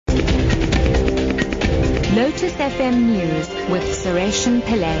Lotus FM News with Sureshan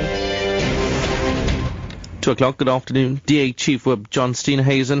Pillay. 2 o'clock, good afternoon. DA Chief Whip John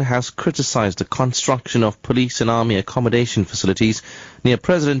Steenhuisen has criticised the construction of police and army accommodation facilities near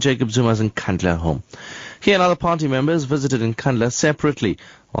President Jacob Zuma's Nkandla home. He and other party members visited Nkandla separately,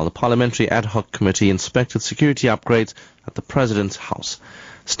 while the Parliamentary Ad Hoc Committee inspected security upgrades at the President's house.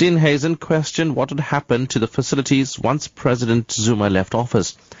 Steenhuisen questioned what had happened to the facilities once President Zuma left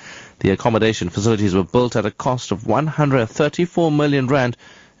office. The accommodation facilities were built at a cost of 134 million rand,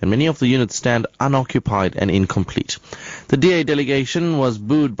 and many of the units stand unoccupied and incomplete. The DA delegation was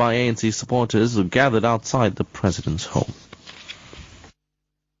booed by ANC supporters who gathered outside the President's home.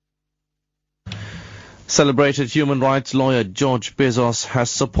 Celebrated human rights lawyer George Bezos has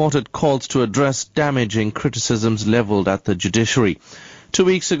supported calls to address damaging criticisms leveled at the judiciary. 2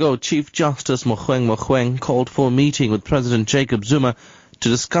 weeks ago, Chief Justice Mogoeng called for a meeting with President Jacob Zuma to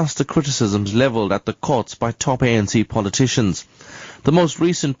discuss the criticisms leveled at the courts by top ANC politicians. The most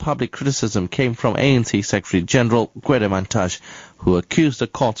recent public criticism came from ANC Secretary General Gwede Mantashe, who accused the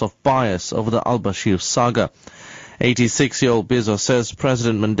courts of bias over the al-Bashir saga. 86-year-old Bezos says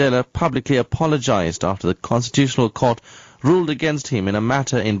President Mandela publicly apologized after the Constitutional Court ruled against him in a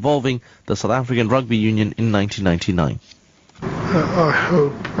matter involving the South African Rugby Union in 1999. I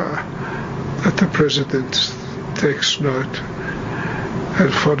hope that the President takes note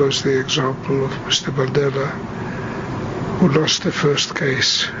and follows the example of Mr. Mandela, who lost the first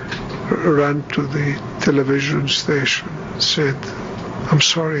case, ran to the television station and said, "I'm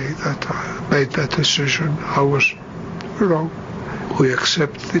sorry that I made that decision. I was wrong." We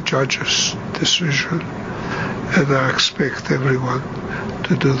accept the judge's decision, and I expect everyone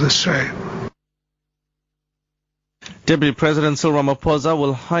to do the same. Deputy President Cyril Ramaphosa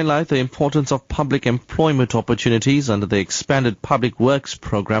will highlight the importance of public employment opportunities under the expanded Public Works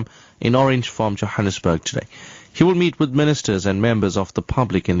program in Orange Farm, Johannesburg today. He will meet with ministers and members of the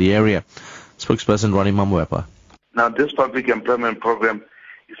public in the area. Spokesperson Ronnie Mamwepa. Now, this public employment program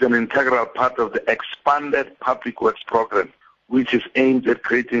is an integral part of the expanded Public Works program, which is aimed at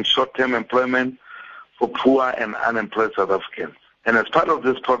creating short-term employment for poor and unemployed South Africans. And as part of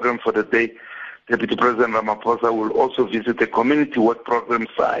this program for the day, Deputy President Ramaphosa will also visit the community work program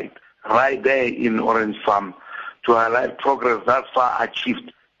site right there in Orange Farm to highlight progress thus far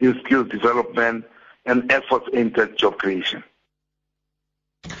achieved in skill development and efforts aimed at job creation.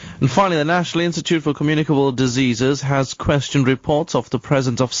 And finally, the National Institute for Communicable Diseases has questioned reports of the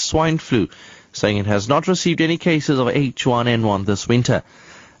presence of swine flu, saying it has not received any cases of H1N1 this winter.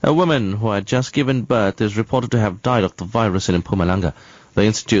 A woman who had just given birth is reported to have died of the virus in Mpumalanga. The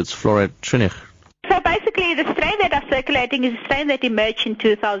Institute's Florette Trinich. So basically, the strain that are circulating is a strain that emerged in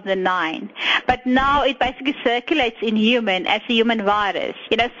 2009. But now it basically circulates in human as a human virus.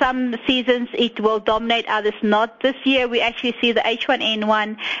 You know, some seasons it will dominate, others not. This year we actually see the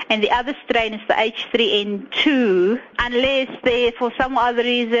H1N1 and the other strain is the H3N2. Unless they, for some other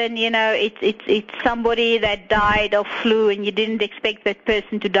reason, you know, it's somebody that died of flu and you didn't expect that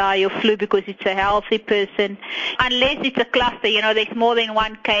person to die of flu because it's a healthy person. Unless it's a cluster, you know, there's more than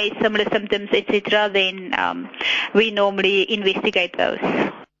one case, similar symptoms, etc., then we normally investigate those.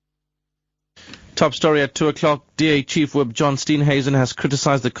 Top story at 2 o'clock. DA Chief Whip John Steenhuisen has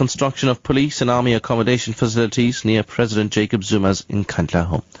criticized the construction of police and army accommodation facilities near President Jacob Zuma's Nkandla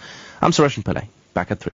home. I'm Sureshan Pillay, back at 3.